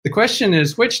The question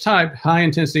is, which type high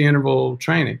intensity interval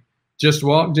training? Just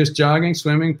walk, just jogging,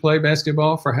 swimming, play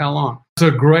basketball for how long? It's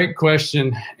a great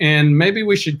question. And maybe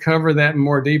we should cover that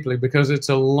more deeply because it's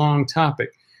a long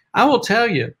topic. I will tell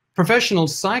you, professional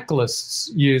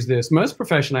cyclists use this. Most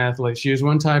professional athletes use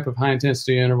one type of high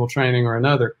intensity interval training or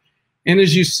another. And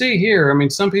as you see here, I mean,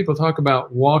 some people talk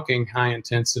about walking high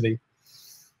intensity.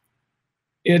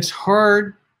 It's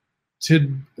hard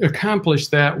to accomplish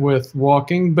that with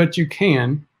walking, but you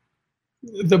can.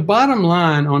 The bottom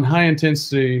line on high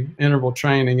intensity interval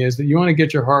training is that you want to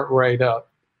get your heart rate up,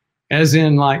 as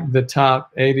in like the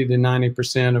top 80 to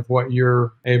 90% of what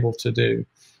you're able to do.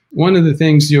 One of the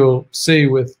things you'll see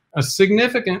with a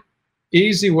significant,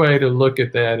 easy way to look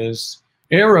at that is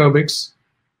aerobics.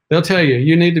 They'll tell you,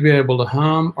 you need to be able to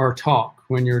hum or talk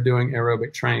when you're doing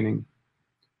aerobic training.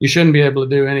 You shouldn't be able to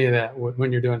do any of that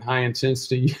when you're doing high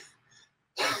intensity.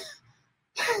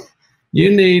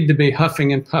 You need to be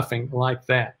huffing and puffing like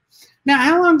that. Now,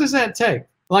 how long does that take?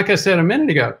 Like I said a minute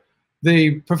ago,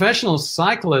 the professional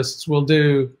cyclists will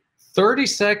do 30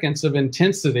 seconds of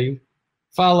intensity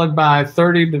followed by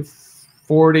 30 to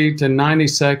 40 to 90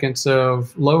 seconds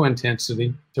of low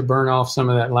intensity to burn off some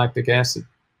of that lactic acid.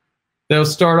 They'll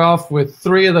start off with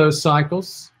 3 of those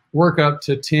cycles, work up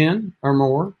to 10 or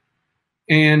more,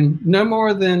 and no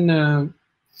more than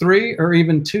 3 or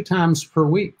even 2 times per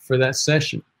week for that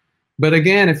session. But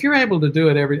again, if you're able to do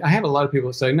it I have a lot of people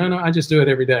that say, no, I just do it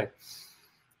every day.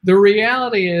 The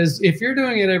reality is, if you're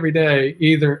doing it every day,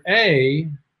 either A,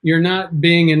 you're not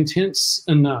being intense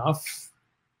enough,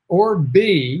 or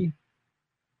B,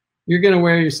 you're going to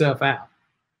wear yourself out.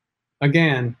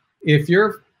 Again, if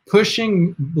you're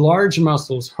pushing large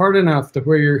muscles hard enough to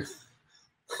where you're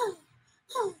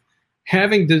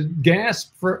having to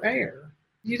gasp for air,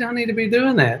 you don't need to be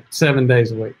doing that 7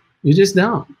 days a week. You just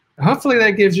don't. Hopefully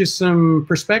that gives you some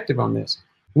perspective on this.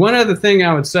 One other thing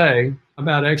I would say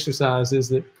about exercise is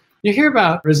that you hear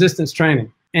about resistance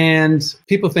training and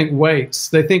people think weights,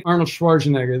 they think Arnold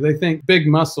Schwarzenegger, they think big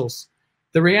muscles.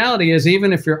 The reality is,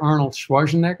 even if you're Arnold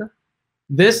Schwarzenegger,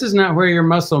 this is not where your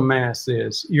muscle mass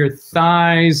is. Your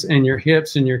thighs and your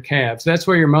hips and your calves, that's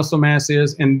where your muscle mass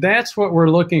is, and that's what we're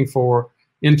looking for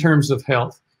in terms of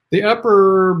health. The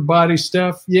upper body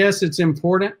stuff, yes, it's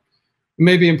important.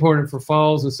 May be important for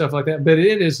falls and stuff like that, but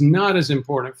it is not as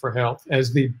important for health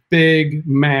as the big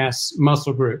mass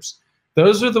muscle groups.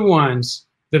 Those are the ones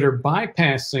that are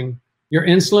bypassing your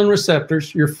insulin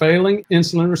receptors, your failing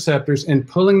insulin receptors, and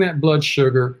pulling that blood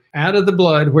sugar out of the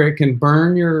blood where it can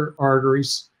burn your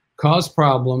arteries, cause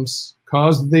problems,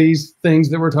 cause these things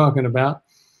that we're talking about,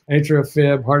 atrial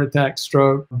fib, heart attack,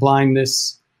 stroke,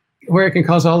 blindness, where it can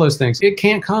cause all those things. It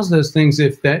can't cause those things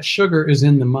if that sugar is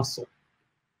in the muscle.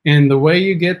 And the way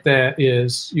you get that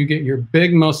is you get your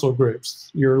big muscle groups,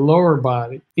 your lower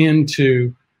body,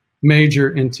 into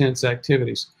major intense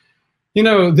activities. You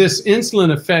know, this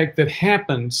insulin effect that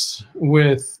happens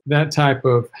with that type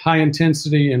of high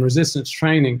intensity and resistance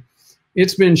training,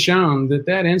 it's been shown that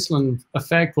that insulin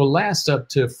effect will last up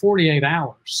to 48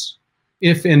 hours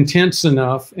if intense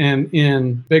enough and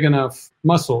in big enough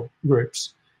muscle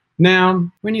groups.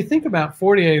 Now, when you think about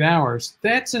 48 hours,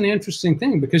 that's an interesting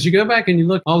thing because you go back and you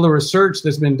look at all the research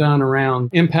that's been done around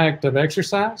impact of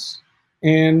exercise,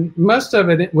 and most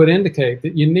of it would indicate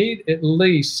that you need at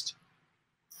least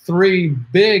 3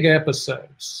 big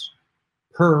episodes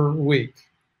per week.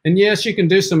 And yes, you can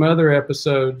do some other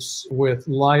episodes with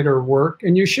lighter work,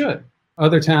 and you should.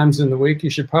 Other times in the week, you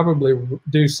should probably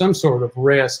do some sort of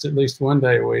rest at least 1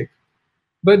 day a week.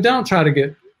 But don't try to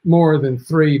get more than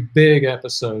 3 big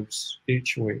episodes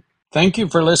each week. Thank you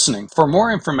for listening. For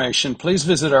more information, please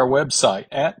visit our website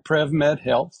at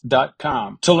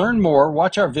prevmedhealth.com. To learn more,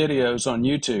 watch our videos on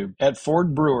YouTube at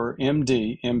Ford Brewer,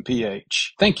 MD,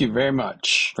 MPH. Thank you very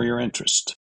much for your interest.